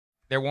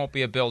there won't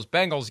be a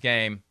Bills-Bengals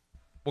game.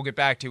 We'll get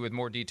back to you with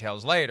more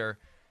details later.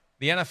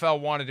 The NFL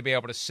wanted to be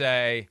able to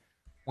say,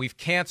 we've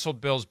canceled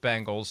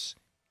Bills-Bengals,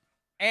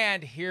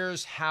 and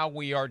here's how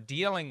we are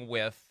dealing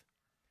with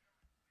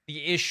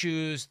the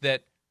issues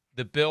that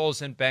the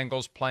Bills and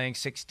Bengals playing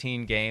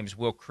 16 games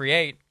will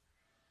create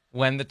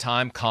when the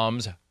time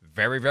comes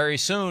very, very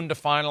soon to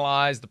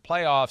finalize the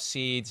playoff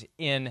seeds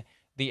in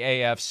the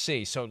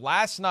AFC. So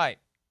last night,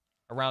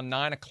 around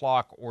 9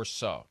 o'clock or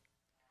so,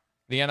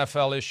 the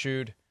NFL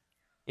issued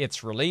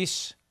its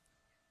release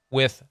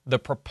with the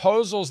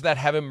proposals that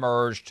have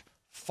emerged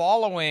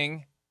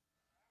following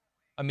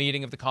a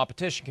meeting of the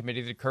competition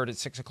committee that occurred at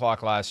 6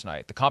 o'clock last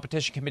night. The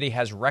competition committee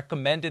has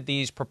recommended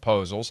these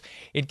proposals.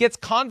 It gets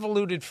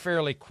convoluted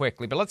fairly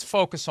quickly, but let's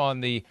focus on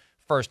the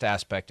first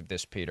aspect of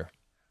this, Peter.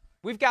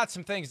 We've got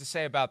some things to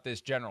say about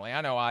this generally.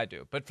 I know I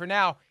do. But for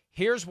now,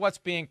 here's what's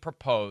being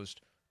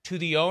proposed to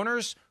the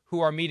owners who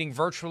are meeting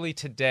virtually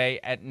today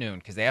at noon,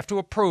 because they have to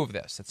approve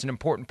this. That's an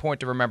important point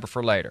to remember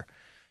for later.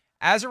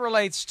 As it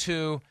relates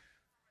to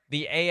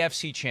the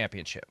AFC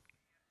Championship,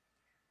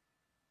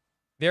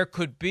 there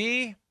could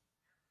be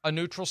a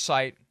neutral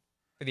site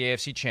for the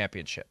AFC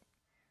Championship.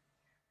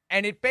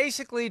 And it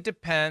basically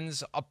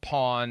depends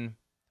upon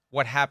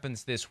what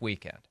happens this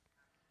weekend.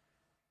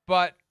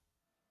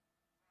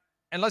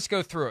 And let's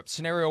go through it.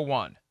 Scenario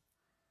 1,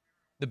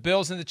 the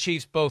Bills and the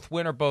Chiefs both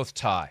win or both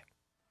tie.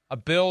 A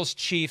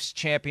Bills-Chiefs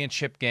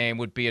championship game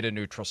would be at a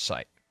neutral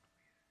site.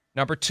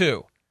 Number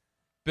 2,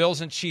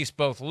 Bills and Chiefs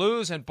both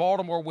lose and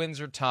Baltimore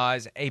wins or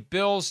ties. A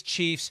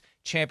Bills-Chiefs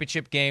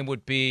championship game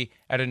would be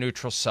at a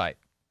neutral site.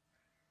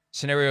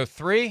 Scenario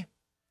 3,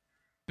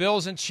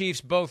 Bills and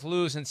Chiefs both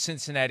lose and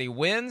Cincinnati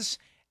wins.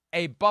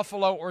 A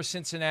Buffalo or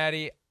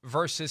Cincinnati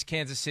versus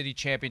Kansas City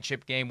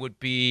championship game would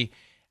be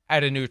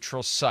at a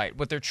neutral site.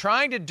 What they're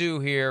trying to do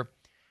here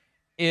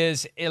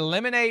is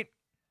eliminate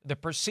the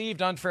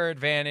perceived unfair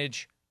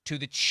advantage to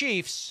the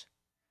Chiefs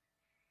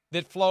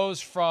that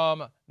flows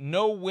from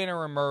no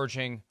winner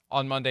emerging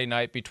on Monday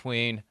night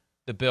between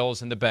the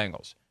Bills and the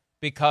Bengals.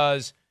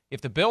 Because if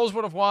the Bills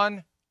would have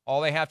won,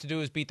 all they have to do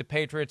is beat the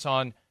Patriots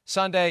on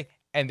Sunday,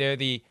 and they're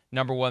the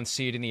number 1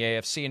 seed in the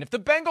AFC. And if the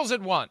Bengals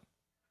had won,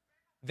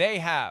 they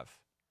have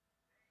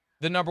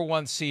the number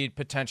 1 seed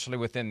potentially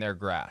within their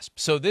grasp.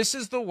 So this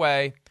is the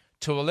way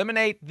to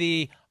eliminate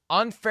the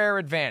unfair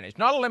advantage.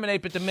 Not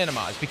eliminate, but to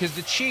minimize. Because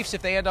the Chiefs,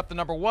 if they end up the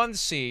number 1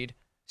 seed,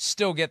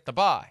 still get the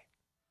bye.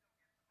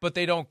 But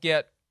they don't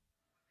get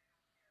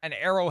an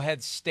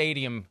Arrowhead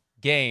Stadium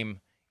game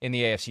in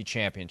the AFC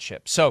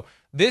Championship. So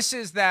this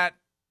is that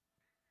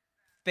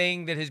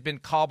thing that has been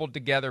cobbled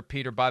together,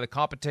 Peter, by the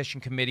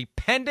competition committee,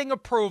 pending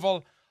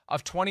approval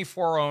of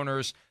 24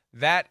 owners.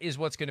 That is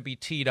what's going to be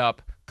teed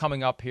up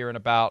coming up here in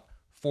about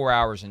 4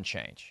 hours and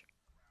change.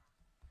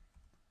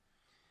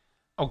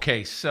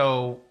 Okay,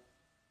 so,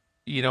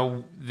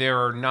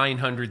 there are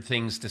 900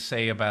 things to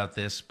say about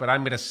this, but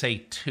I'm going to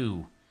say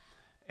 2,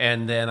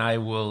 and then I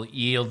will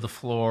yield the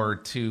floor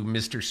to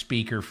Mr.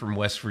 Speaker from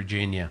West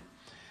Virginia.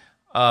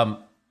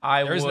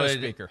 There is no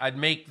speaker. I'd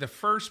make the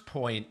first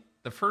point.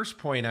 The first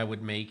point I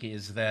would make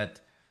is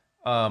that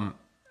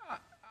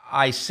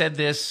I said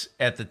this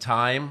at the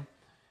time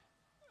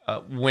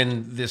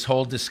when this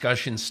whole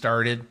discussion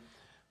started,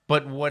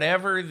 but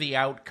whatever the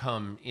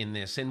outcome in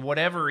this and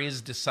whatever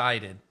is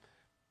decided,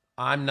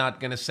 I'm not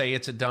going to say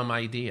it's a dumb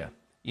idea.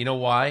 You know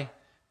why?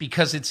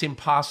 Because it's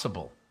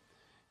impossible.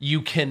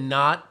 You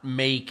cannot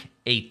make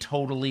a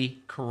totally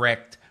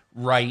correct,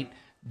 right,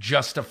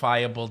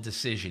 justifiable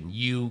decision.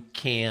 You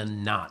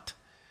cannot.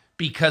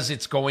 Because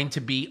it's going to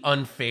be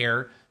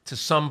unfair to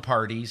some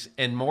parties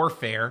and more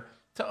fair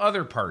to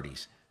other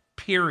parties,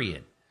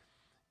 period.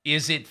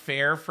 Is it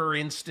fair, for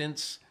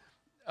instance,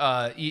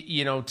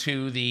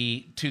 to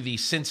the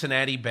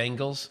Cincinnati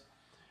Bengals,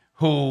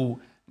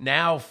 who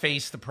now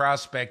face the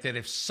prospect that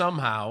if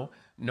somehow,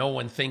 no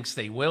one thinks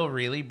they will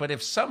really, but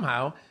if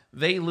somehow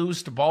they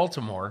lose to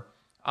Baltimore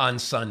on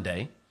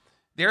Sunday,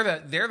 they're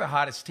the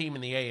hottest team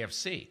in the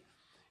AFC.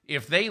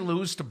 If they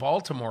lose to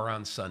Baltimore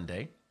on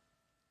Sunday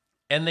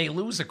and they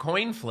lose a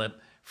coin flip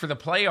for the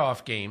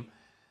playoff game,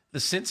 the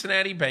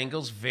Cincinnati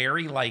Bengals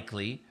very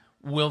likely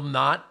will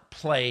not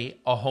play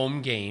a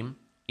home game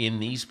in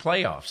these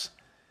playoffs.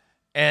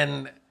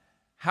 And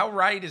how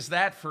right is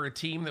that for a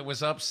team that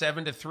was up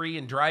 7-3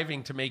 and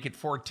driving to make it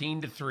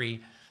 14-3,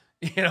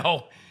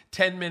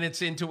 10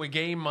 minutes into a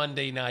game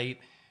Monday night,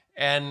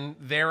 and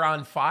they're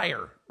on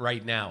fire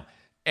right now.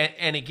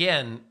 And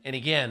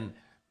again,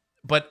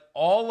 but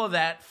all of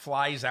that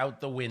flies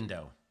out the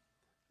window,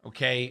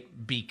 okay,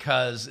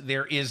 because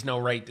there is no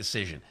right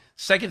decision.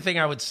 Second thing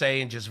I would say,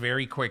 and just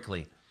very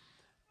quickly,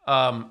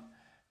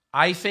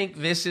 I think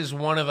this is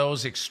one of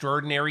those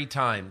extraordinary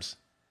times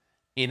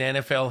in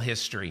NFL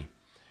history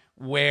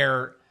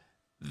where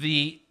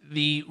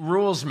the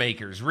rules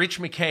makers, Rich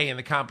McKay and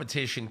the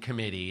competition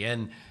committee,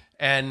 and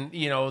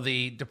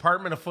the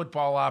Department of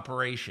Football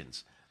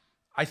Operations.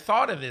 I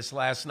thought of this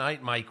last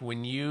night, Mike,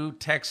 when you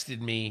texted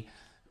me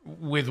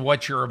with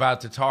what you're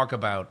about to talk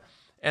about.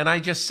 And I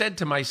just said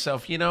to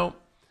myself,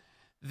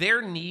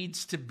 there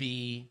needs to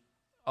be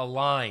a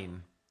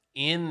line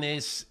in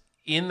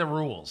the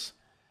rules.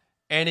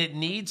 And it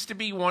needs to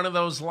be one of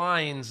those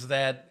lines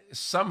that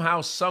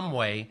somehow, some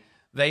way,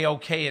 they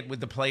okay it with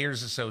the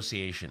Players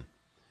Association.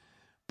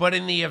 But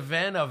in the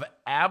event of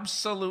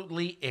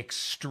absolutely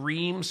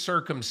extreme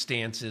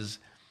circumstances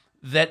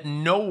that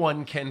no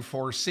one can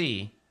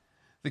foresee,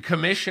 the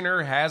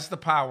commissioner has the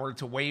power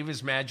to wave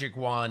his magic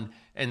wand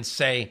and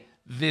say,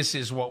 this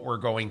is what we're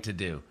going to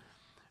do.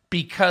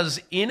 Because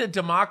in a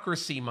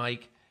democracy,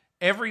 Mike,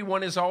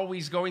 everyone is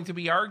always going to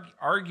be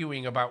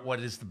arguing about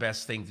what is the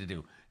best thing to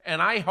do.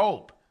 And I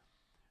hope,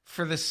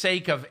 for the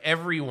sake of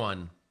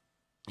everyone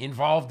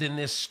involved in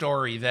this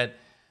story, that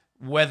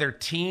whether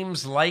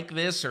teams like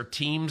this or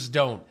teams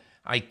don't,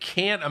 I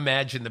can't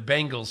imagine the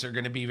Bengals are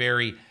going to be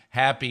very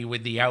happy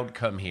with the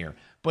outcome here.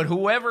 But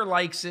whoever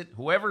likes it,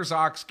 whoever's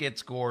ox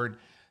gets gored,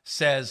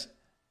 says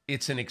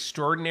it's an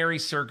extraordinary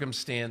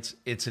circumstance,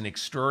 it's an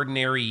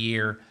extraordinary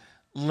year.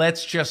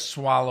 Let's just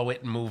swallow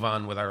it and move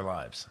on with our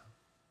lives.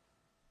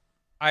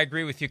 I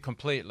agree with you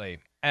completely.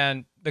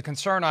 And the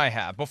concern I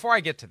have, before I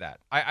get to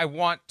that, I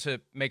want to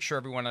make sure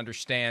everyone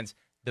understands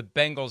the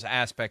Bengals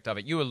aspect of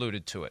it. You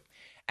alluded to it.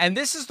 And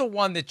this is the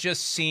one that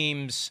just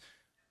seems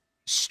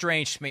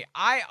strange to me.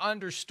 I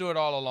understood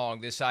all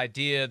along this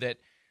idea that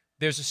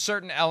there's a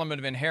certain element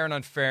of inherent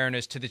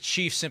unfairness to the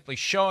Chiefs simply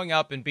showing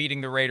up and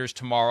beating the Raiders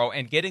tomorrow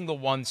and getting the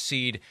 1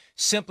 seed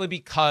simply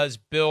because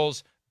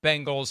Bills,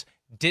 Bengals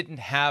didn't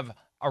have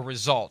a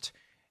result.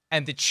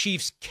 And the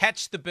Chiefs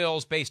catch the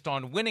Bills based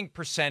on winning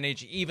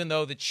percentage, even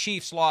though the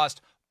Chiefs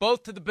lost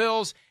both to the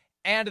Bills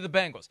and to the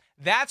Bengals.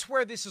 That's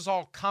where this is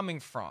all coming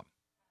from,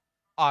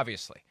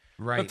 obviously.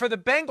 Right. But for the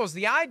Bengals,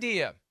 the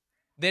idea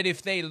that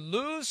if they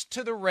lose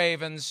to the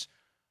Ravens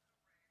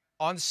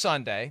on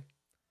Sunday,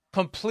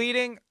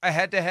 completing a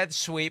head-to-head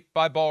sweep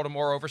by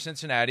Baltimore over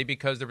Cincinnati,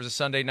 because there was a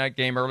Sunday night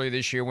game earlier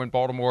this year when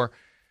Baltimore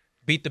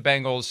beat the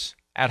Bengals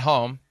at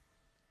home,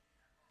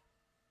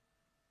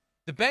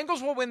 the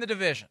Bengals will win the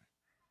division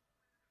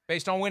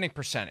based on winning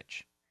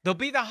percentage. They'll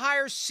be the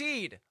higher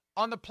seed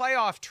on the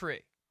playoff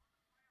tree.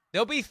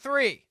 They'll be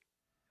 3.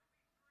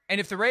 And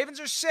if the Ravens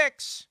are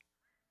 6,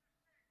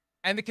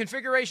 and the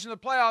configuration of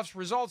the playoffs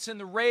results in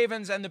the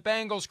Ravens and the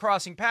Bengals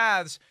crossing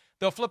paths,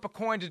 they'll flip a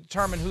coin to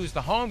determine who's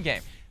the home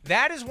game.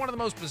 That is one of the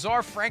most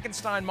bizarre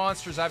Frankenstein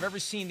monsters I've ever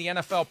seen the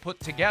NFL put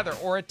together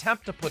or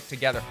attempt to put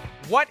together.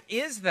 What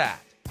is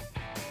that?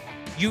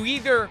 You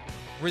either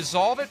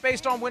resolve it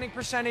based on winning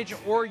percentage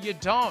or you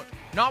don't.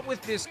 Not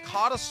with this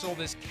codicil,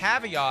 this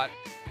caveat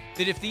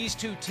that if these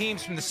two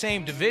teams from the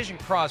same division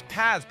cross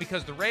paths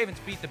because the Ravens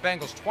beat the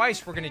Bengals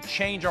twice, we're going to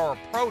change our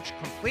approach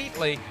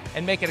completely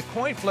and make it a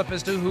coin flip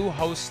as to who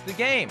hosts the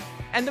game.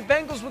 And the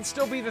Bengals would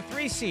still be the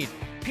 3 seed.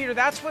 Peter,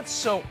 that's what's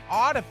so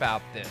odd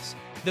about this.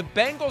 The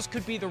Bengals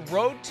could be the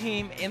road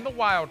team in the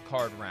wild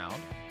card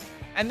round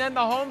and then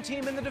the home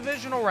team in the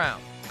divisional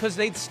round because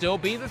they'd still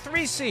be the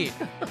 3 seed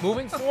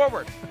moving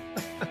forward.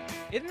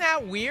 Isn't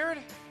that weird?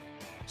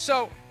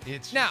 So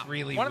it's now,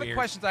 really one weird. Of the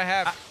questions I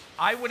have...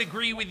 I would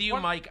agree with you,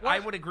 Mike. I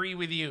would agree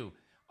with you.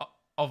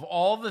 Of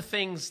all the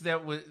things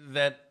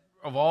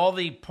of all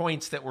the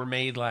points that were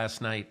made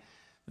last night,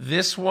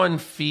 this one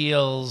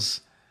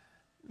feels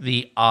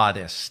the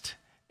oddest.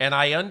 And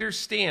I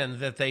understand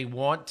that they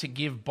want to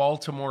give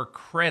Baltimore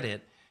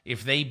credit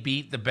if they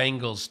beat the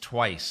Bengals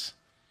twice.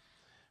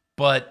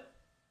 But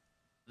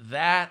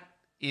that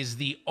is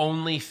the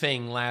only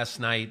thing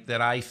last night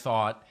that I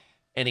thought,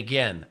 and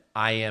again,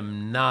 I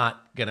am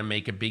not going to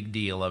make a big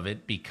deal of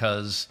it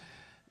because,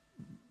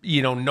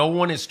 you know, no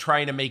one is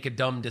trying to make a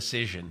dumb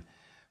decision.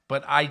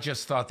 But I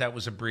just thought that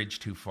was a bridge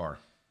too far.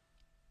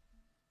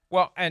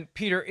 Well, and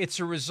Peter, it's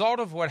a result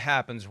of what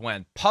happens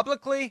when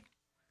publicly,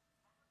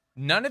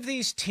 none of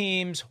these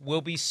teams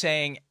will be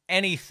saying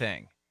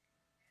anything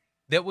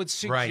that would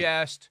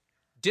suggest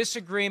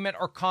disagreement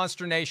or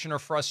consternation or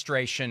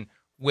frustration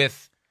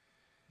with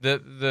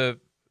the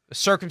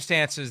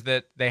circumstances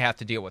that they have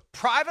to deal with.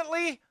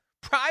 Privately,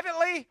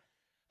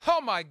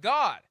 oh my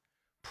God.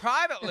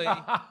 Privately,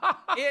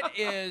 it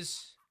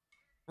is,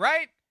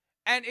 right?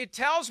 And it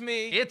tells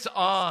me... It's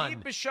on.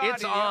 Steve Bisciotti,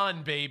 it's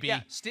on, baby.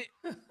 Yeah,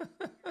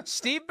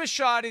 Steve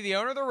Bisciotti, the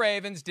owner of the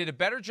Ravens, did a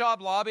better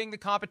job lobbying the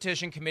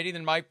competition committee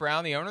than Mike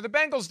Brown, the owner of the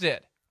Bengals,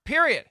 did.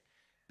 Period.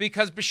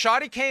 Because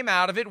Bisciotti came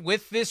out of it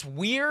with this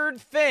weird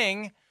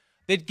thing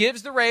that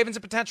gives the Ravens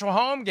a potential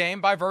home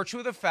game by virtue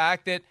of the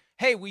fact that,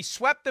 hey, we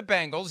swept the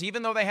Bengals,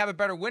 even though they have a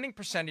better winning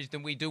percentage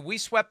than we do. We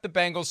swept the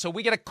Bengals, so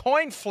we get a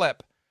coin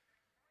flip.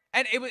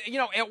 And it was, you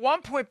know, at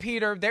one point,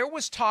 Peter, there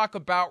was talk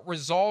about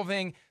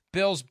resolving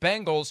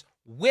Bills-Bengals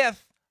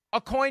with a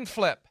coin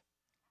flip.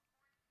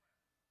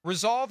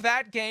 Resolve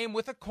that game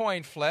with a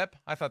coin flip.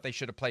 I thought they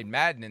should have played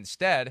Madden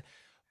instead.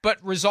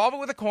 But resolve it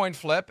with a coin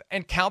flip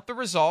and count the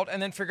result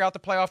and then figure out the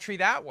playoff tree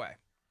that way.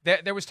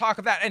 There was talk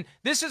of that. And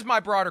this is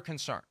my broader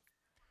concern.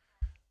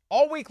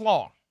 All week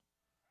long.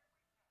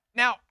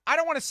 Now, I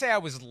don't want to say I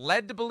was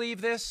led to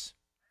believe this,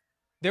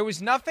 There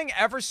was nothing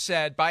ever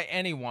said by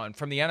anyone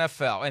from the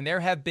NFL, and there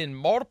have been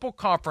multiple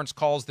conference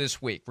calls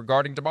this week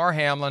regarding Damar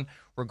Hamlin,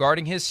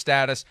 regarding his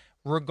status,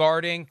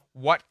 regarding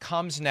what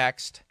comes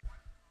next.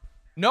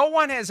 No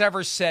one has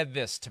ever said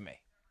this to me.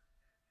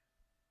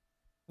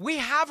 We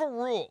have a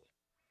rule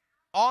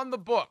on the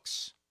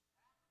books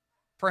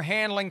for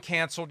handling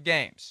canceled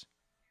games.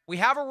 We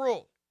have a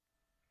rule.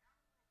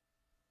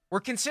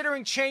 We're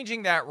considering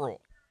changing that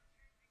rule.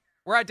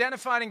 We're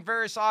identifying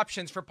various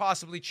options for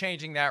possibly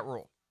changing that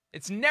rule.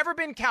 It's never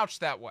been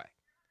couched that way.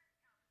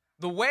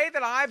 The way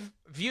that I've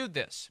viewed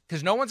this,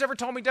 because no one's ever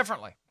told me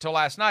differently until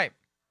last night,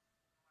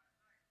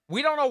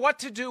 we don't know what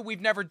to do.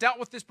 We've never dealt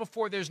with this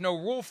before. There's no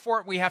rule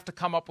for it. We have to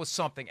come up with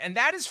something. And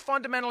that is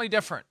fundamentally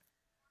different.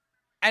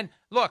 And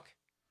look,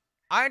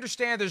 I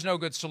understand there's no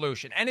good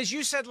solution. And as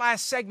you said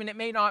last segment, it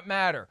may not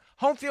matter.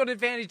 Home field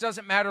advantage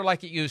doesn't matter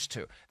like it used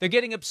to. They're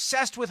getting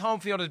obsessed with home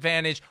field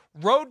advantage.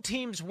 Road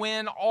teams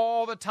win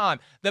all the time.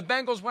 The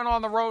Bengals went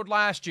on the road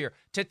last year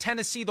to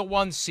Tennessee, the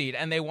 1 seed,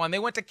 and they won. They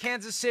went to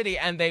Kansas City,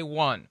 and they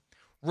won.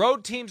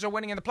 Road teams are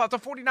winning in the playoffs. The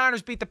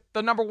 49ers beat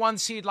the number 1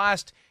 seed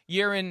last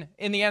year in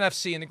the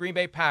NFC, in the Green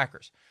Bay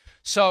Packers.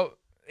 So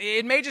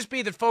it may just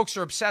be that folks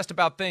are obsessed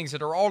about things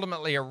that are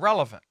ultimately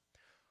irrelevant.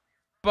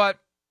 But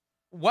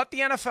what the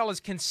NFL is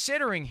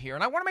considering here,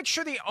 and I want to make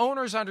sure the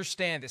owners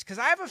understand this, because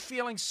I have a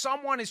feeling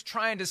someone is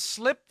trying to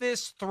slip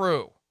this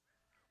through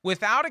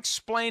without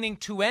explaining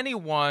to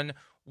anyone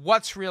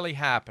what's really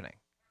happening.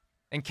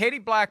 And Katie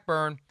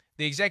Blackburn,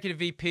 the executive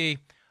VP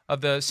of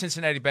the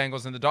Cincinnati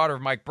Bengals and the daughter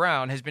of Mike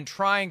Brown, has been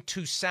trying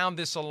to sound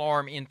this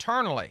alarm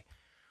internally.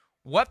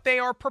 What they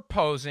are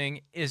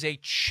proposing is a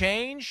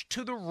change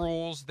to the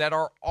rules that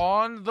are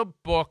on the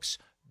books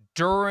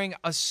during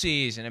a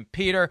season. And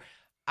Peter,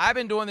 I've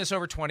been doing this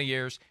over 20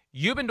 years.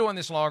 You've been doing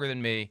this longer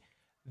than me.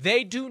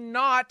 They do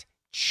not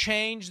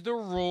change the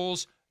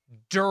rules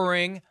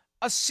during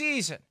a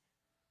season.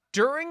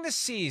 During the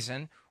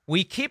season,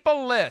 we keep a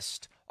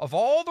list of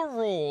all the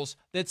rules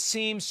that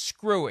seem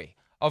screwy,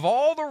 of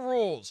all the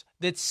rules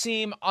that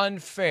seem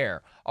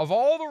unfair, of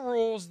all the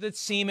rules that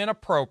seem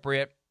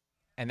inappropriate,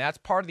 and that's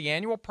part of the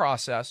annual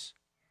process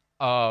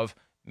of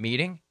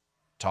meeting,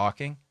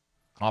 talking,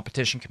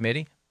 competition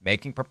committee,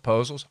 making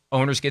proposals.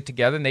 Owners get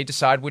together and they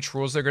decide which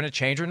rules they're going to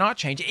change or not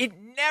change. It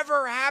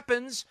never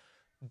happens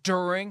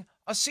during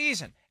a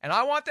season. And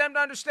I want them to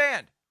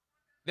understand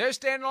they're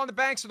standing on the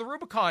banks of the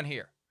Rubicon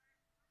here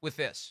with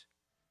this,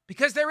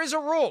 because there is a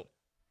rule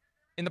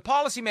in the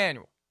policy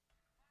manual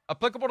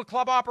applicable to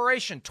club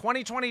operation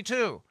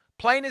 2022,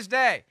 plain as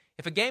day.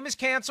 If a game is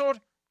canceled,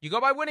 you go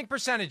by winning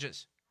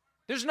percentages.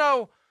 There's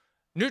no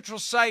neutral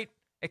site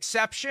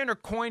exception or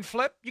coin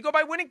flip. You go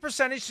by winning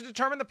percentage to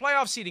determine the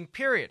playoff seeding,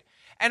 period.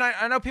 And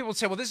I know people would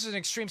say, well, this is an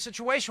extreme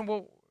situation.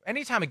 Well,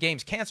 anytime a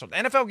game's canceled,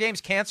 NFL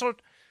game's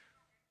canceled,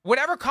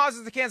 whatever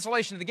causes the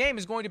cancellation of the game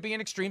is going to be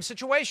an extreme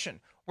situation,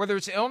 whether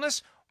it's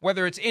illness,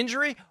 whether it's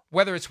injury,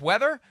 whether it's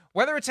weather,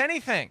 whether it's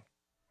anything.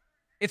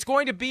 It's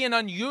going to be an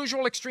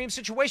unusual extreme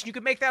situation. You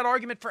could make that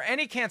argument for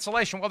any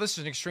cancellation. Well, this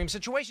is an extreme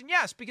situation.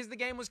 Yes, because the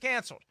game was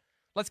canceled.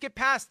 Let's get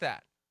past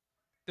that.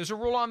 There's a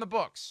rule on the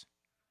books.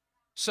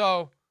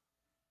 So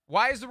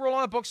why is the rule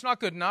on the books not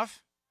good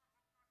enough?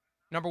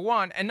 Number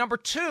one. And number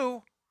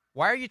two,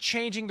 why are you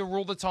changing the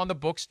rule that's on the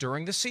books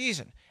during the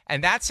season?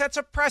 And that sets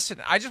a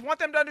precedent. I just want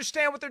them to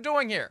understand what they're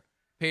doing here,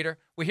 Peter.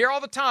 We hear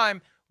all the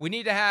time, we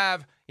need to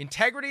have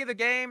integrity of the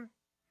game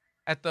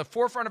at the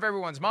forefront of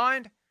everyone's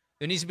mind.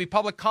 There needs to be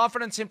public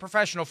confidence in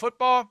professional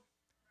football.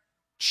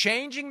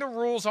 Changing the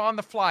rules on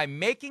the fly,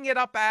 making it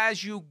up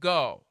as you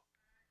go.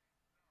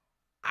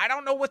 I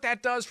don't know what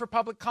that does for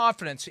public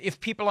confidence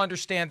if people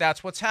understand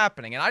that's what's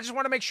happening. And I just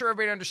want to make sure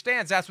everybody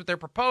understands that's what they're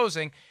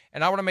proposing.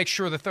 And I want to make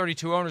sure the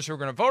 32 owners who are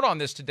going to vote on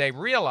this today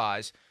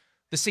realize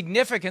the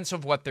significance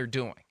of what they're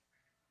doing.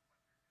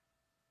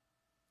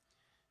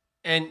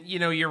 And, you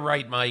know, you're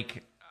right,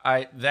 Mike.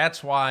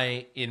 That's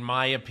why, in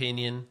my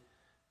opinion,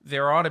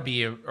 there ought to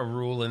be a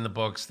rule in the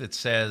books that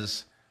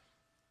says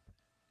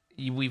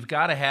we've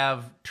got to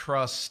have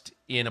trust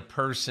in a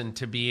person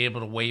to be able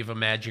to wave a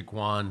magic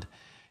wand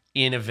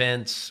in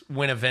events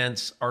when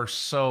events are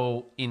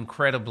so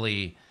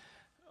incredibly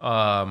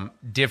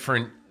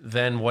different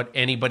than what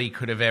anybody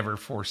could have ever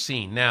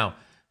foreseen. Now,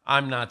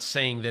 I'm not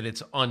saying that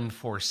it's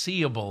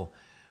unforeseeable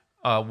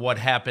what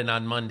happened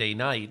on Monday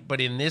night, but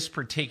in this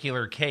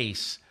particular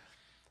case,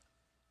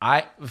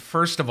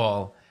 first of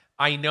all,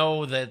 I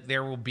know that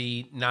there will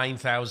be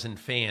 9,000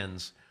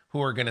 fans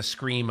who are going to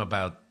scream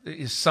about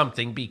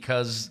something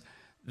because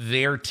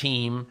their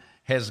team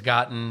has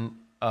gotten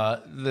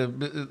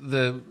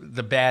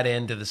the bad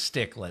end of the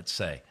stick, let's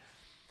say.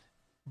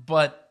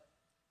 But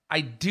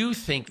I do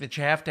think that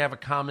you have to have a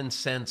common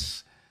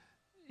sense.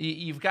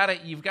 You've got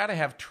to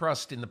have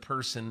trust in the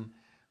person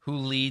who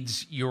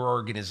leads your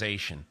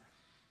organization.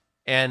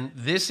 And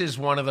this is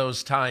one of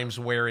those times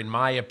where, in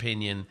my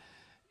opinion,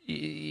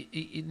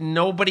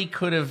 nobody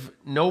could have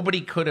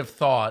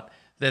thought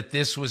that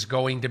this was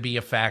going to be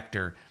a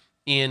factor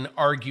in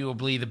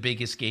arguably the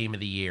biggest game of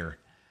the year.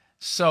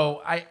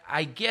 So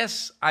I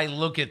guess I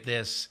look at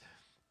this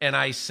and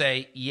I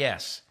say,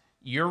 yes,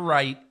 you're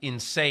right in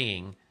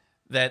saying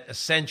that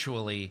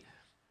essentially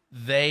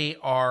they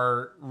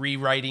are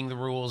rewriting the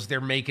rules. They're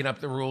making up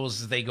the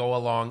rules as they go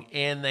along,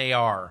 and they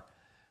are.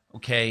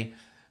 Okay?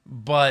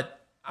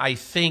 But I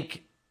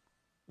think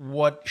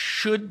what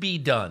should be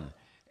done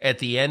at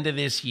the end of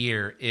this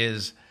year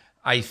is,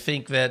 I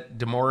think that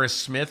DeMaurice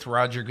Smith,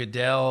 Roger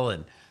Goodell,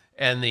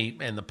 and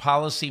the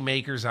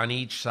policymakers on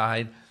each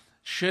side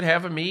should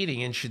have a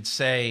meeting and should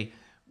say,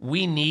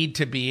 we need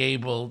to be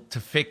able to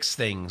fix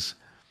things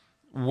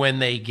when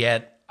they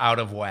get out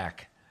of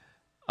whack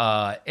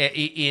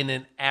in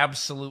an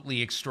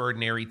absolutely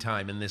extraordinary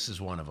time, and this is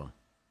one of them.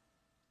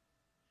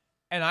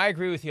 And I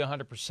agree with you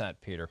 100%,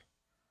 Peter.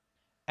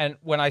 And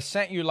when I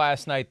sent you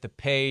last night the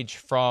page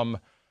from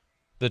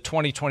the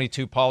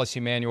 2022 Policy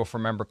Manual for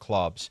Member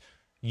Clubs,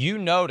 you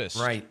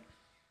noticed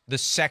the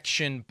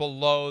section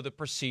below the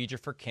procedure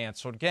for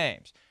canceled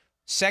games.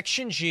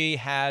 Section G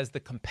has the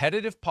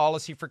competitive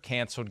policy for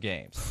canceled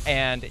games.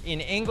 And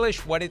in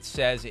English, what it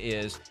says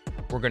is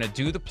we're going to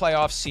do the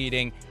playoff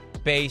seeding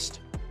based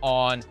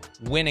on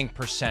winning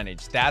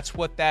percentage. That's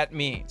what that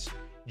means.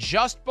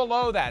 Just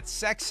below that,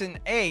 Section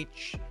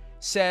H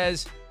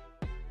says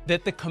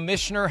that the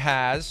commissioner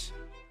has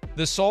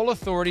the sole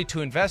authority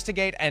to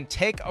investigate and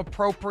take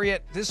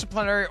appropriate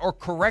disciplinary or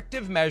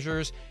corrective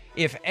measures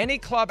if any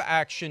club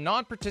action,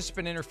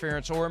 non-participant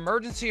interference, or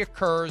emergency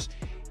occurs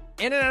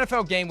in an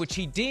NFL game which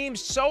he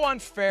deems so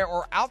unfair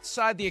or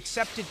outside the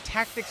accepted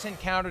tactics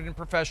encountered in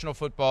professional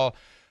football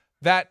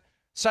that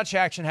such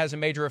action has a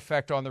major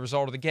effect on the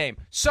result of the game.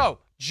 So,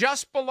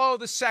 just below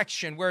the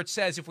section where it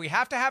says if we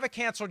have to have a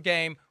canceled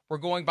game, we're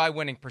going by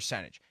winning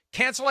percentage.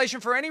 Cancellation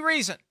for any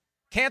reason,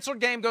 canceled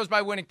game goes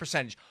by winning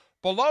percentage.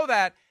 Below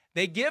that,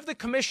 they give the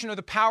commissioner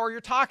the power you're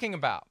talking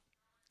about.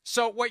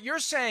 So what you're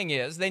saying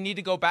is they need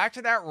to go back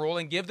to that rule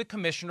and give the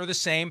commissioner the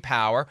same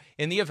power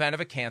in the event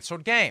of a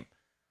canceled game.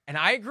 And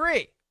I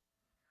agree,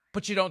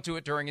 but you don't do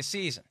it during a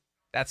season.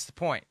 That's the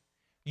point.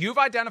 You've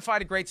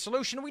identified a great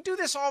solution. We do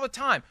this all the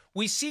time.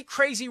 We see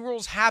crazy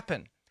rules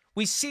happen.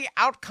 We see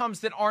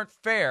outcomes that aren't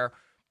fair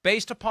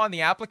based upon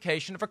the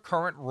application of a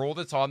current rule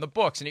that's on the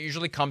books, and it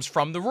usually comes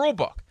from the rule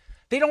book.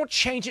 They don't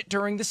change it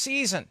during the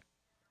season.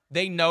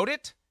 They note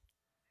it,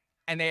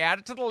 and they add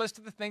it to the list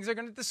of the things they're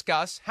going to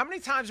discuss. How many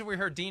times have we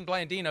heard Dean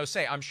Blandino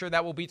say, I'm sure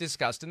that will be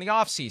discussed in the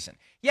offseason?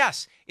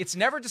 Yes, it's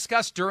never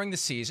discussed during the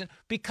season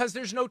because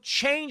there's no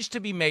change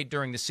to be made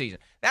during the season.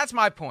 That's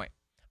my point.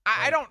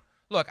 I don't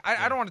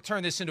want to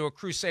turn this into a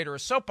crusade or a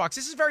soapbox.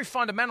 This is very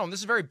fundamental, and this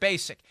is very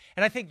basic.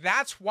 And I think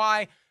that's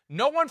why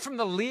no one from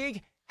the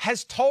league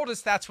has told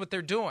us that's what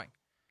they're doing.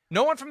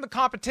 No one from the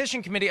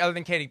competition committee other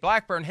than Katie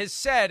Blackburn has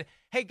said,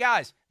 hey,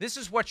 guys, this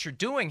is what you're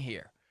doing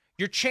here.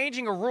 You're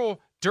changing a rule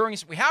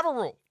we have a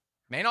rule.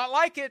 May not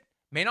like it,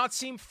 may not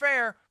seem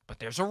fair, but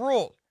there's a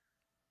rule.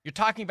 You're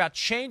talking about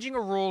changing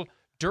a rule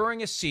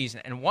during a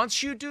season. And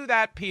once you do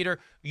that, Peter,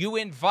 you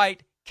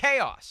invite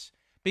chaos.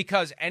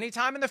 Because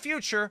anytime in the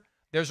future,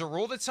 there's a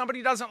rule that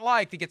somebody doesn't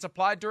like that gets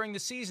applied during the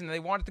season and they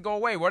want it to go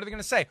away. What are they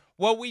going to say?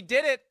 Well, we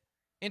did it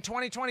in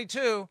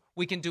 2022.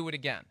 We can do it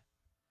again.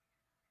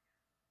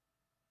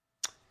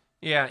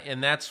 Yeah,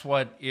 and that's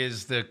what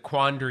is the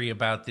quandary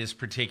about this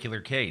particular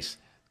case.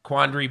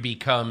 Quandary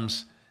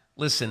becomes,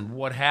 listen,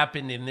 what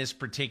happened in this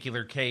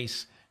particular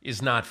case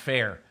is not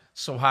fair.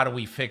 So how do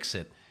we fix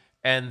it?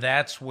 And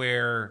that's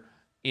where,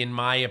 in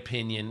my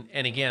opinion,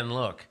 and again,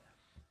 look,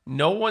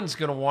 no one's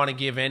going to want to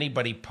give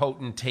anybody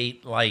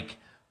potentate-like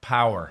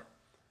power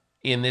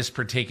in this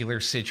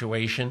particular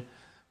situation.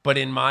 But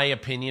in my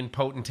opinion,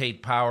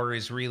 potentate power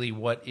is really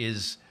what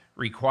is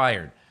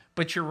required.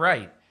 But you're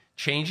right.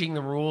 Changing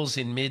the rules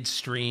in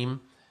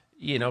midstream,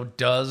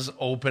 does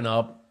open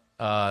up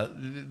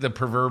the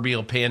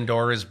proverbial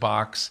Pandora's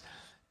box.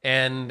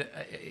 And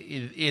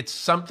it's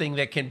something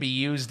that can be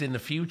used in the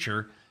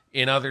future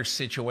in other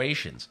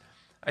situations.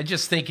 I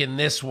just think in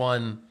this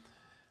one,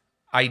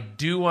 I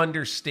do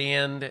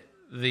understand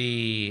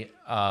the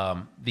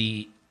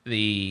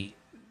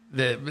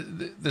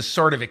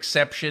sort of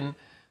exception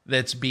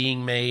that's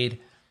being made,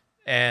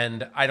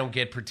 and I don't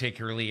get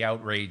particularly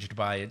outraged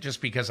by it,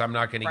 just because I'm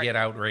not going to get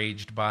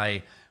outraged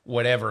by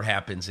whatever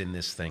happens in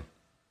this thing.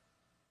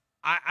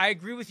 I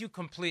agree with you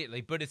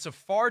completely, but it's a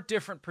far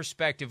different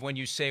perspective when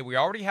you say we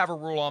already have a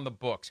rule on the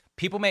books.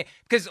 People may,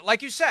 because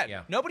like you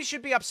said, nobody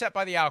should be upset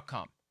by the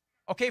outcome.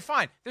 Okay,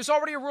 fine. There's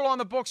already a rule on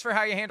the books for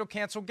how you handle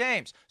canceled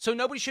games, so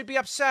nobody should be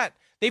upset.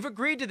 They've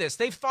agreed to this.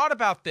 They've thought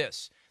about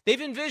this.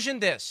 They've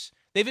envisioned this.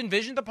 They've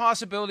envisioned the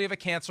possibility of a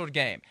canceled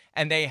game,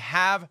 and they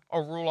have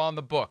a rule on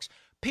the books.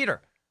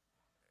 Peter,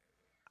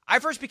 I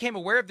first became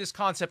aware of this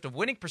concept of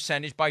winning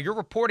percentage by your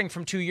reporting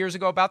from 2 years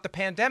ago about the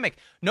pandemic.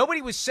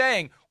 Nobody was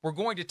saying we're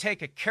going to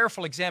take a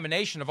careful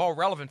examination of all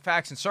relevant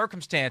facts and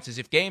circumstances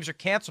if games are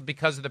canceled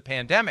because of the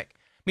pandemic.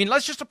 I mean,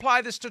 let's just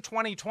apply this to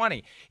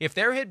 2020. If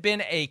there had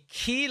been a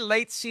key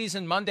late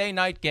season Monday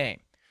night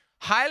game,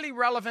 highly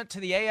relevant to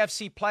the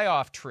AFC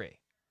playoff tree,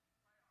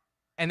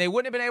 and they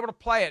wouldn't have been able to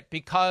play it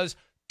because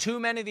too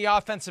many of the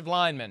offensive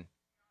linemen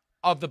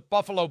of the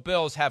Buffalo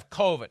Bills have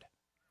COVID,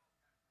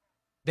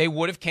 they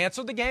would have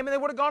canceled the game and they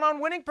would have gone on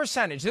winning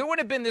percentage. There would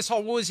have been this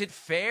whole, well, is it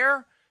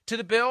fair to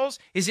the Bills?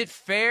 Is it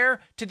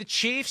fair to the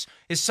Chiefs?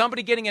 Is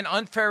somebody getting an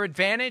unfair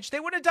advantage? They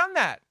would have done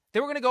that. They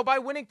were going to go by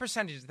winning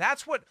percentages.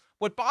 That's what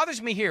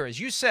bothers me here. As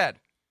you said,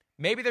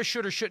 maybe there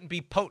should or shouldn't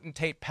be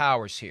potentate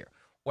powers here.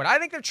 What I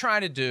think they're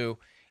trying to do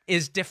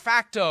is de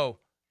facto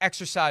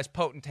exercise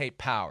potentate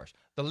powers.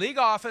 The league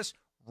office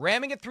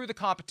ramming it through the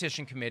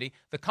competition committee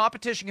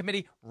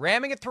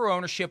ramming it through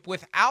ownership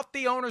without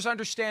the owners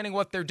understanding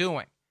what they're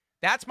doing.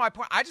 That's my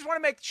point. I just want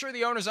to make sure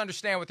the owners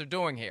understand what they're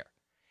doing here,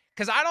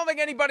 because I don't think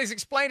anybody's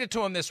explained it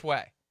to them this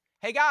way.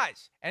 Hey,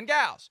 guys and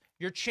gals,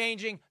 you're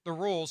changing the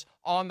rules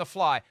on the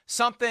fly,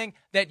 something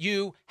that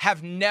you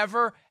have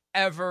never,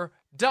 ever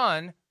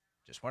done.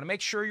 Just want to make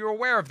sure you're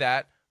aware of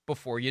that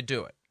before you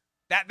do it.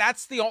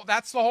 That's the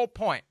whole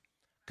point,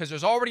 because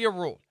there's already a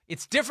rule.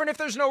 It's different if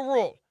there's no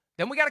rule.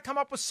 Then we got to come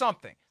up with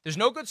something. There's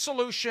no good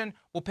solution.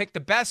 We'll pick the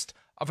best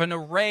of an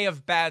array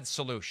of bad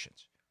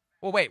solutions.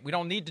 Well, wait, we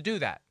don't need to do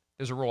that.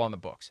 There's a rule on the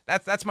books.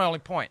 That's my only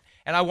point.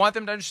 And I want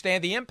them to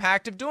understand the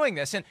impact of doing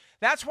this. And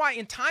that's why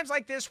in times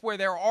like this where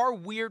there are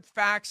weird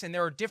facts and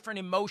there are different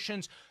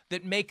emotions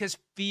that make us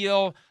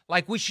feel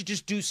like we should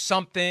just do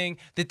something,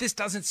 that this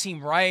doesn't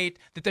seem right,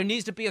 that there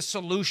needs to be a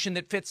solution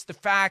that fits the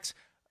facts.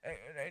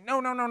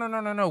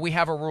 No. We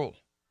have a rule.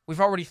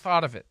 We've already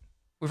thought of it.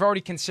 We've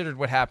already considered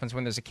what happens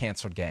when there's a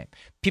canceled game.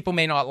 People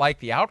may not like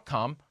the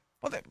outcome.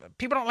 Well,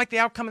 people don't like the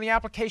outcome of the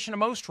application of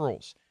most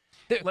rules.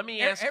 Let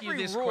me ask you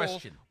this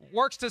question.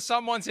 Works to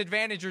someone's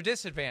advantage or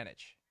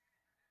disadvantage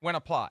when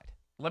applied.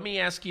 Let me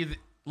ask you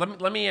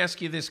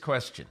this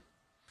question.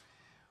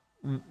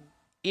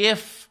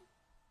 If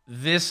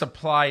this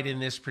applied in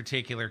this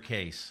particular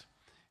case,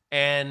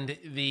 and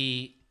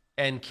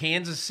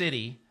Kansas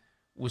City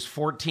was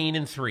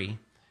 14-3,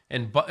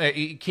 and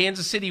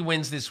Kansas City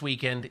wins this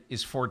weekend,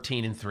 is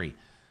 14-3.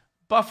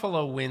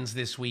 Buffalo wins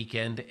this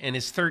weekend and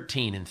is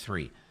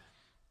 13-3.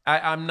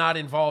 I'm not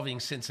involving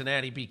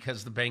Cincinnati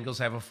because the Bengals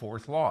have a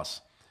fourth loss.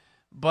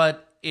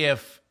 But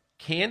if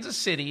Kansas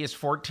City is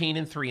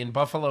 14-3 and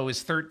Buffalo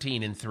is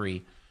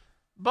 13-3,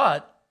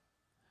 but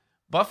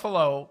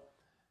Buffalo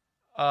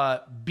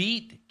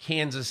beat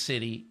Kansas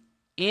City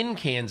in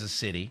Kansas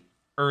City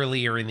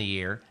earlier in the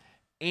year,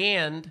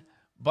 and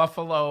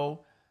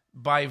Buffalo,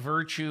 by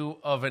virtue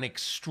of an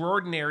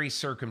extraordinary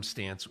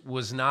circumstance,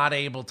 was not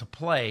able to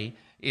play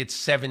its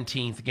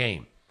 17th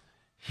game.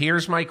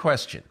 Here's my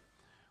question.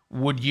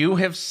 Would you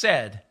have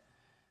said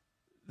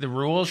the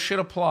rules should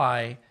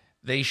apply,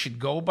 they should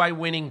go by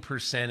winning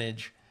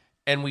percentage,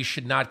 and we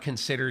should not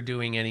consider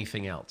doing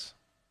anything else?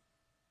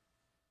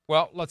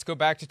 Well, let's go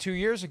back to 2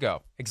 years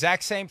ago.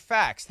 Exact same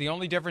facts. The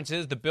only difference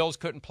is the Bills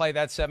couldn't play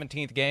that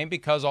 17th game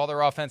because all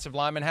their offensive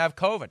linemen have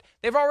COVID.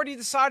 They've already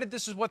decided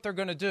this is what they're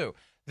going to do.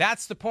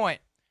 That's the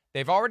point.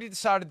 They've already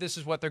decided this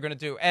is what they're going to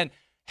do. And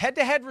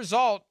head-to-head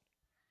result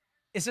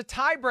is a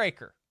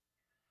tiebreaker.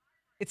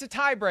 It's a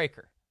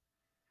tiebreaker.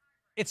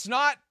 It's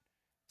not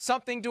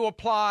something to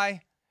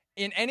apply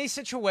in any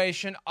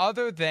situation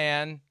other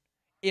than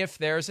if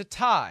there's a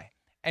tie.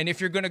 And if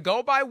you're going to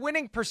go by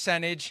winning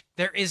percentage,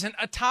 there isn't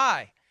a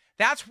tie.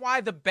 That's why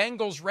the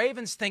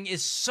Bengals-Ravens thing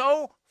is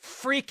so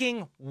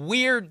freaking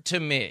weird to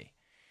me.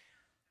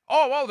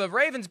 Oh, well, the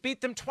Ravens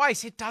beat them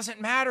twice. It doesn't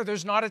matter.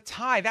 There's not a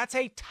tie. That's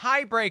a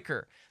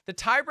tiebreaker. The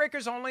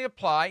tiebreakers only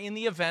apply in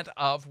the event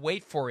of,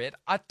 wait for it,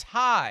 a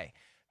tie.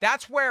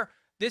 That's where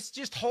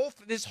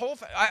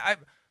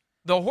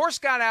the horse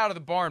got out of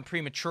the barn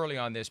prematurely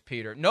on this,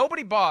 Peter.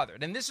 Nobody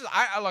bothered. And this is,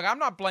 look, I'm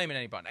not blaming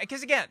anybody.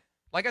 Because again,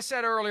 like I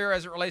said earlier,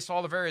 as it relates to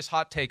all the various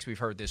hot takes we've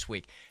heard this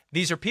week,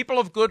 these are people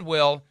of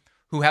goodwill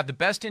who have the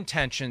best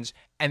intentions,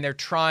 and they're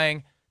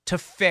trying to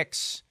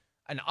fix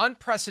an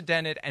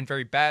unprecedented and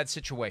very bad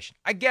situation.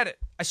 I get it.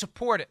 I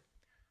support it.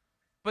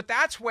 But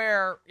that's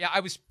where,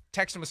 I was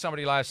texting with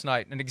somebody last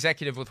night, an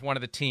executive with one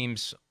of the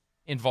teams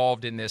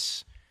involved in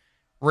this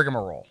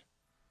rigmarole.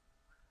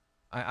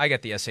 I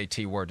got the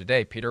SAT word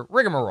today, Peter.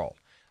 Rigmarole.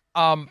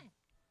 Jerry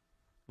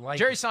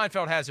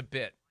Seinfeld has a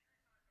bit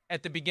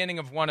at the beginning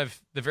of one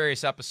of the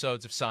various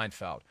episodes of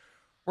Seinfeld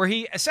where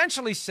he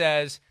essentially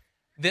says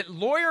that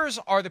lawyers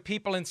are the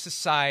people in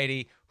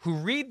society who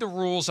read the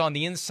rules on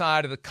the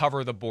inside of the cover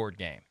of the board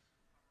game.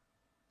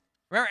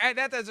 Remember,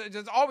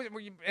 that's always,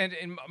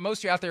 and most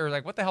of you out there are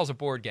like, what the hell's a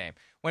board game?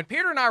 When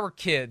Peter and I were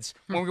kids,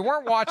 when we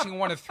weren't watching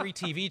one of 3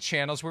 TV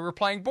channels, we were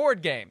playing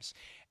board games.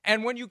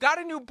 And when you got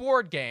a new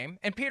board game,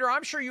 and Peter,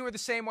 I'm sure you were the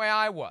same way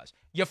I was,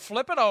 you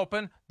flip it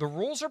open, the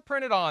rules are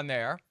printed on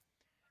there,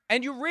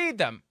 and you read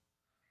them,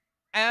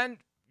 and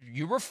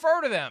you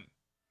refer to them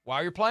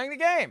while you're playing the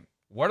game.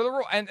 What are the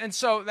rules? And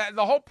so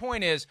the whole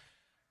point is,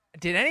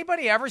 did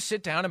anybody ever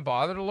sit down and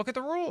bother to look at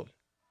the rule?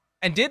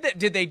 And did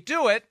they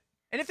do it?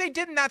 And if they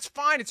didn't, that's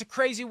fine. It's a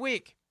crazy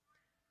week.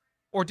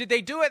 Or did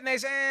they do it and they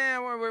say,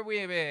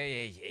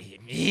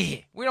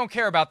 we don't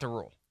care about the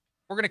rule.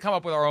 We're going to come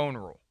up with our own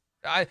rule.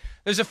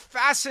 There's a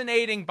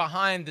fascinating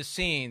behind the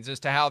scenes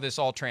as to how this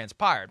all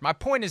transpired. My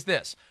point is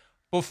this.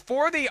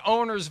 Before the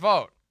owners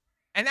vote,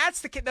 and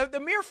that's the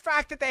mere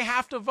fact that they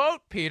have to vote,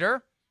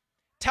 Peter,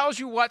 tells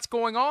you what's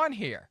going on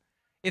here.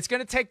 It's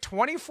going to take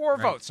 24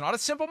 votes, not a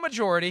simple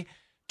majority,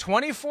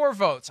 24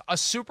 votes, a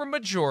super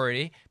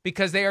majority,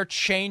 because they are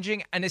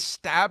changing an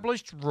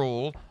established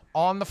rule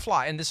on the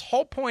fly. And this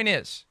whole point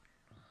is,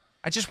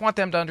 I just want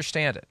them to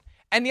understand it.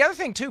 And the other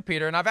thing too,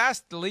 Peter, and I've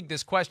asked the league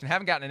this question,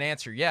 haven't gotten an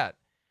answer yet.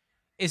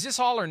 Is this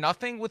all or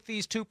nothing with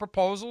these two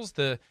proposals,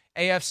 the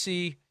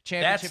AFC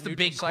championship? That's the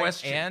big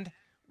question. And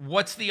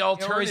what's the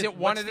alternative? Or is it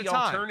one what's at the a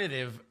time?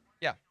 alternative?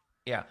 Yeah.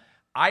 Yeah.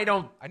 I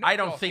don't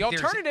think the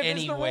there's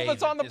any way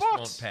that's on the this books.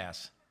 won't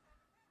pass.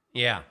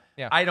 Yeah.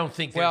 Yeah. I don't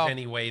think there's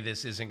any way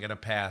this isn't going to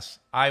pass.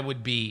 I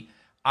would be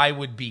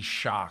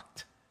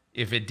shocked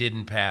if it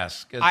didn't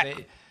pass.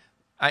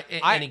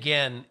 And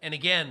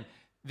again,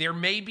 there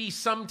may be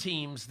some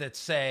teams that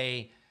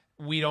say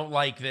we don't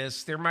like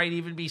this. There might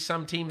even be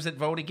some teams that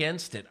vote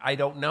against it. I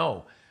don't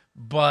know.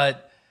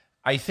 But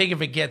I think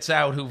if it gets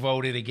out who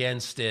voted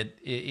against it,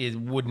 it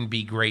wouldn't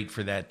be great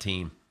for that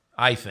team,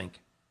 I think.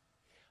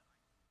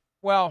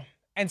 Well,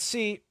 and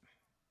see,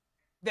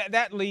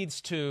 that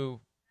leads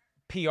to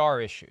PR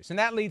issues, and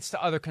that leads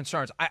to other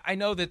concerns. I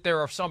know that there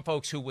are some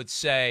folks who would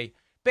say,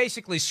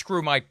 basically,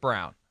 screw Mike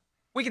Brown.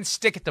 We can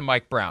stick it to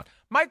Mike Brown.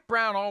 Mike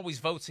Brown always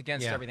votes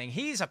against everything.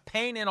 He's a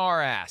pain in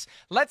our ass.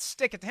 Let's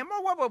stick it to him.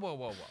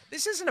 Whoa.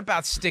 This isn't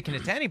about sticking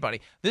it to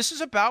anybody. This is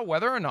about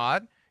whether or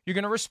not you're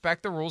going to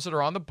respect the rules that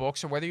are on the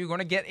books or whether you're going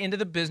to get into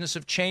the business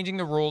of changing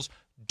the rules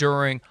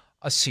during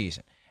a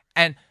season.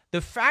 And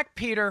the fact,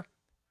 Peter,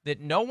 that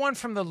no one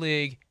from the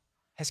league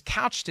has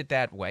couched it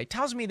that way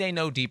tells me they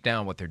know deep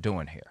down what they're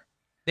doing here.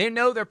 They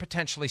know they're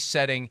potentially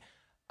setting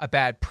a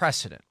bad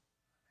precedent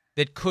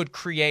that could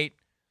create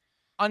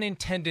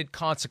unintended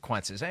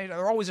consequences.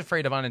 They're always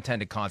afraid of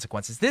unintended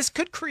consequences. This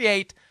could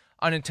create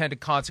unintended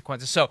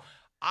consequences. So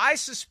I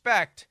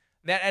suspect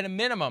that at a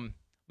minimum,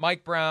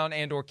 Mike Brown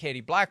and or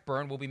Katie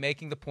Blackburn will be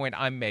making the point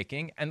I'm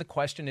making, and the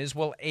question is,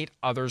 will 8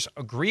 others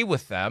agree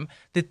with them?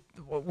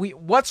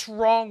 What's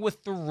wrong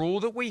with the rule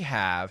that we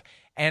have,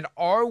 and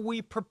are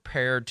we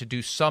prepared to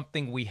do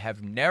something we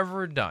have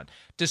never done?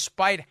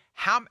 Despite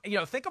how,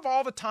 think of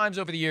all the times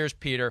over the years,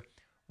 Peter,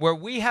 where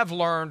we have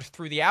learned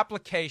through the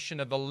application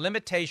of the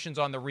limitations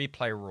on the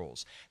replay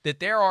rules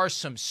that there are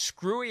some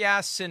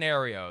screwy-ass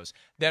scenarios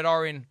that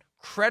are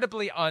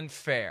incredibly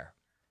unfair.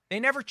 They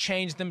never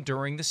changed them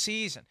during the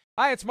season.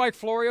 Hi, it's Mike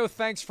Florio.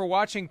 Thanks for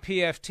watching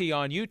PFT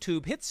on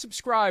YouTube. Hit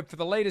subscribe for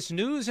the latest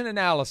news and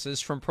analysis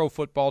from Pro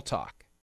Football Talk.